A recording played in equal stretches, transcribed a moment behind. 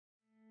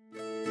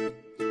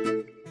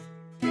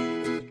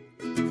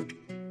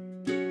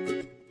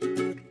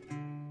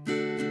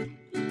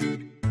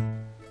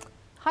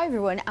Hi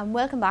everyone and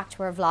welcome back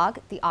to our vlog,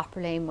 The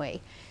Opera Lane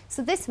Way.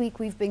 So this week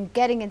we've been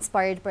getting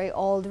inspired by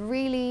all the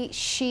really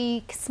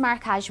chic,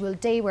 smart casual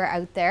day wear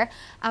out there,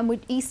 and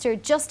with Easter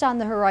just on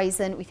the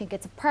horizon, we think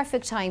it's a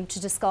perfect time to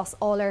discuss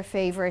all our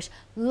favourite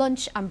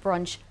lunch and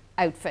brunch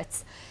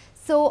outfits.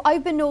 So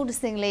I've been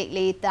noticing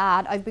lately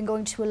that I've been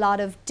going to a lot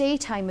of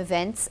daytime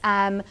events,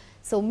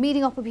 so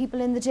meeting up with people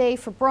in the day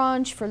for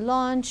brunch, for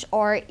lunch,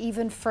 or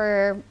even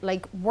for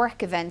like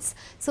work events.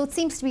 So it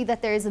seems to be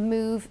that there's a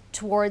move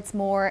towards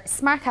more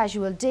smart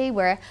casual day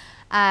wear.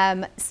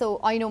 So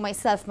I know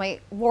myself, my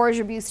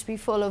wardrobe used to be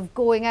full of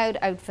going out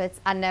outfits,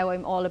 and now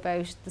I'm all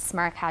about the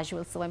smart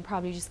casual. So I'm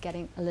probably just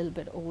getting a little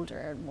bit older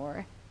and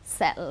more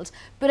settled.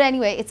 But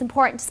anyway, it's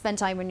important to spend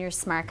time on your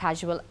smart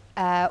casual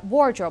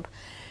wardrobe.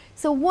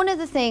 So one of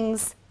the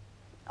things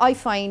I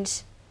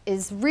find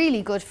is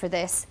really good for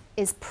this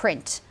is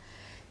print.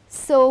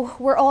 So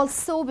we're all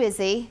so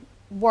busy,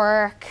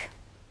 work,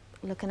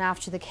 looking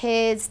after the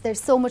kids,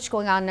 there's so much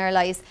going on in our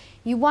lives.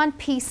 You want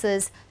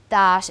pieces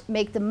that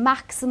make the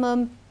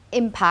maximum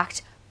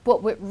impact,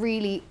 but with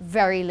really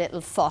very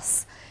little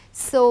fuss.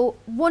 So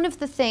one of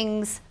the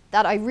things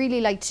that I really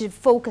like to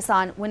focus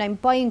on when I'm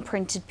buying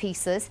printed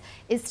pieces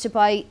is to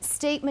buy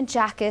statement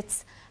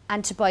jackets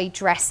and to buy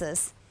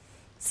dresses.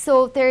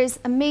 So there's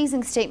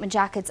amazing statement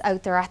jackets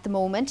out there at the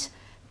moment.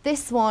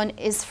 This one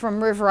is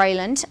from River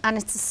Island and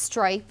it's a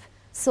stripe.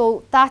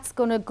 So that's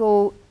gonna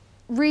go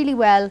really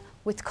well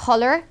with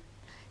colour.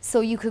 So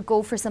you could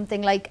go for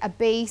something like a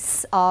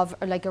base of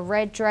like a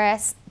red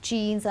dress,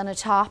 jeans and a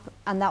top,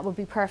 and that would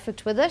be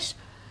perfect with it.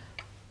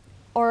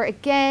 Or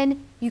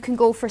again, you can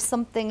go for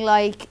something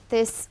like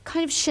this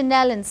kind of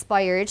Chanel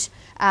inspired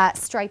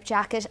striped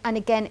jacket. And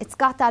again, it's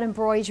got that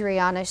embroidery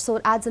on it, so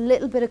it adds a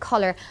little bit of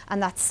colour,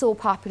 and that's so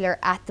popular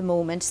at the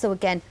moment. So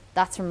again,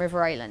 that's from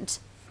River Island.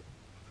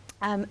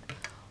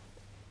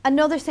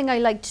 Another thing I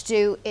like to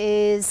do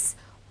is,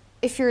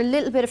 if you're a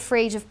little bit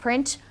afraid of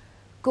print,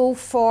 go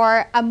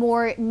for a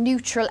more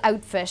neutral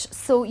outfit.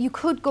 So you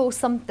could go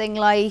something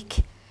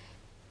like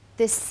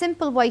this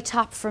simple white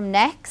top from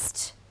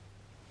Next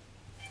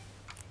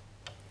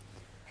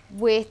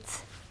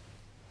with,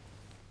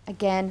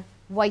 again,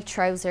 white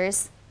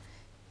trousers.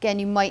 Again,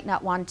 you might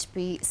not want to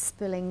be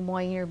spilling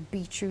wine or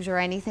beetroot or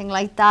anything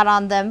like that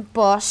on them,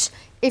 but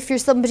if you're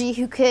somebody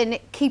who can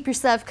keep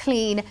yourself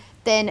clean,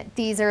 then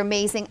these are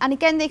amazing. And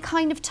again, they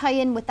kind of tie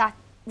in with that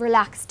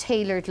relaxed,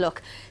 tailored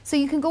look. So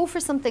you can go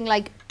for something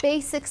like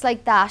basics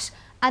like that,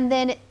 and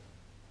then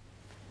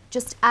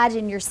just add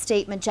in your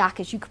statement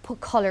jacket. You could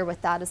put colour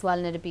with that as well,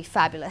 and it'd be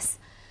fabulous.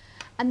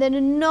 And then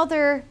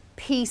another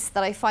piece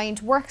that I find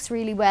works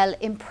really well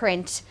in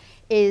print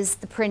is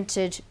the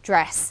printed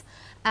dress.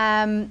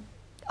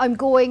 I'm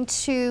going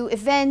to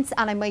events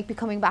and I might be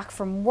coming back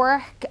from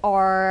work,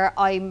 or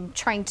I'm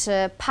trying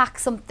to pack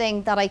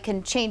something that I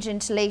can change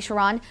into later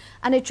on,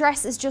 and a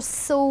dress is just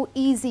so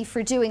easy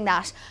for doing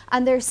that,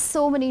 and there's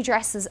so many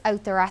dresses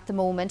out there at the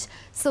moment.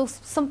 So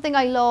something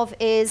I love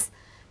is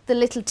the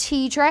little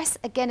tea dress.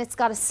 Again, it's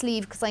got a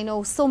sleeve because I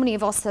know so many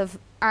of us have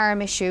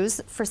arm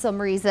issues for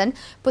some reason,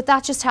 but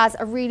that just has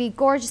a really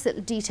gorgeous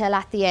little detail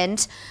at the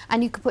end,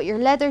 and you could put your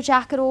leather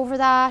jacket over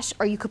that,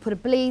 or you could put a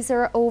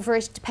blazer over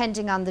it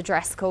depending on the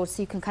dress code,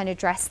 so you can kind of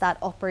dress that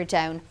up or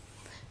down.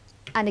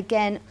 And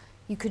again,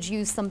 you could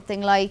use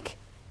something like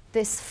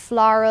this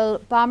floral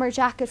bomber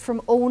jacket from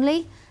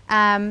Only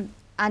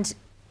and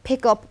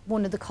pick up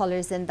one of the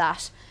colours in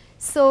that.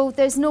 So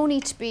there's no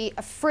need to be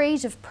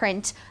afraid of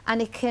print,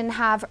 and it can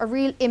have a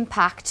real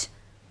impact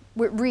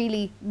with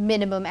really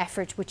minimum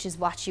effort, which is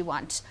what you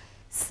want.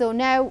 So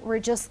now we're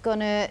just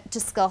gonna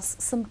discuss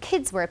some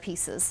kids wear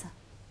pieces.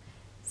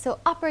 So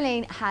Opera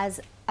Lane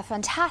has a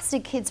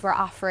fantastic kids wear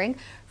offering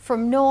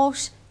from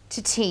naught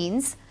to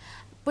teens,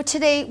 but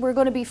today we're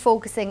gonna be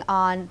focusing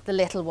on the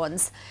little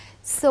ones.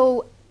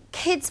 So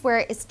kids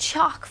wear is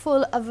chock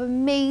full of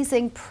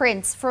amazing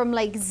prints, from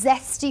like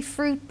zesty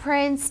fruit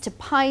prints to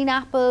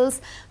pineapples,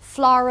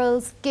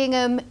 florals,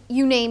 gingham,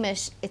 you name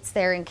it, it's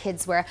there in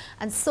kids wear.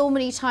 And so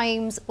many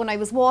times when I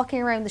was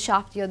walking around the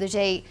shop the other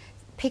day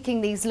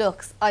picking these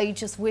looks, I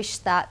just wish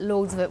that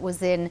loads of it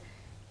was in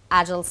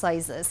adult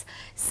sizes.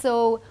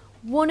 So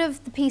one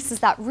of the pieces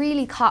that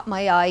really caught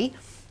my eye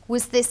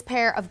was this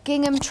pair of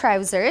gingham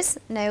trousers.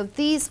 Now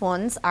these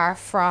ones are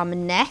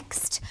from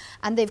Next,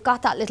 and they've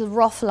got that little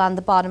ruffle on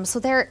the bottom, so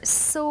they're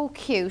so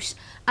cute,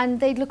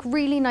 and they look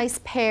really nice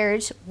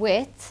paired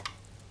with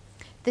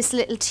this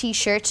little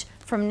t-shirt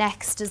from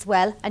Next as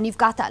well, and you've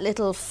got that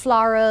little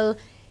floral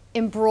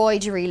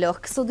embroidery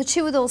look. So the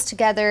two of those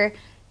together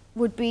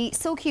would be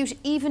so cute,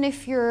 even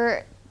if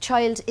your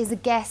child is a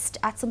guest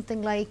at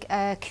something like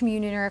a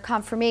communion or a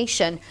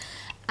confirmation.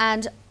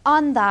 And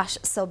on that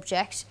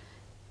subject,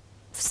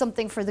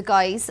 something for the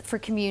guys for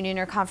communion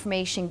or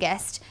confirmation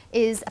guest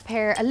is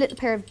a little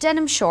pair of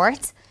denim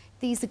shorts.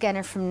 These again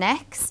are from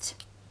Next,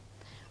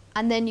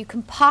 and then you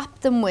can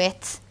pop them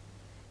with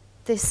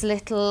this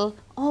little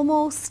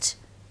almost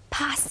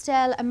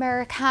pastel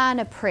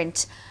Americana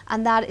print,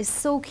 and that is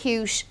so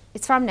cute.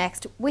 It's from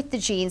Next with the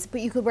jeans,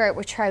 but you could wear it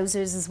with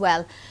trousers as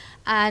well.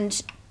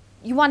 And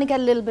you want to get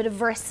a little bit of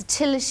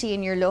versatility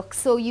in your look,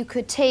 so you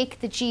could take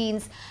the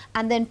jeans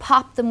and then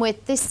pop them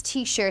with this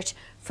t-shirt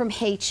from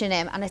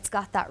H&M, and it's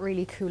got that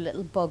really cool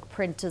little bug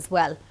print as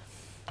well.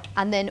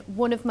 And then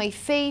one of my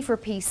favorite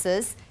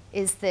pieces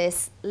is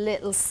this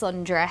little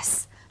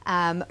sundress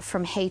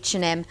from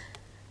H&M,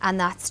 and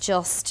that's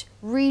just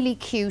really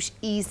cute,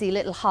 easy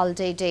little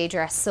holiday day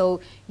dress. So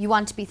you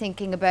want to be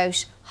thinking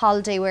about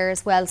holiday wear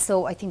as well,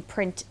 so I think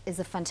print is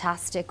a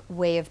fantastic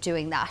way of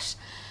doing that.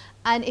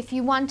 And if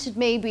you wanted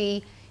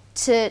maybe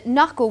to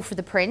not go for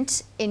the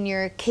print in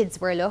your kids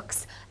wear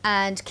looks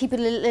and keep it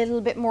a little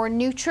bit more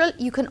neutral,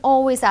 you can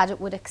always add it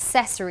with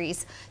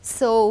accessories.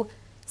 So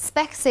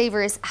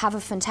Specsavers have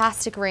a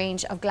fantastic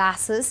range of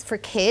glasses for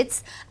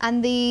kids,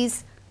 and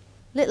these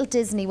little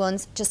Disney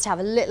ones just have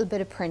a little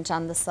bit of print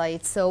on the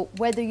side. So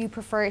whether you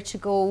prefer to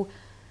go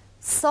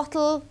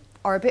subtle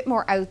or a bit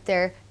more out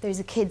there, there's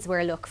a kids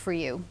wear look for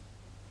you.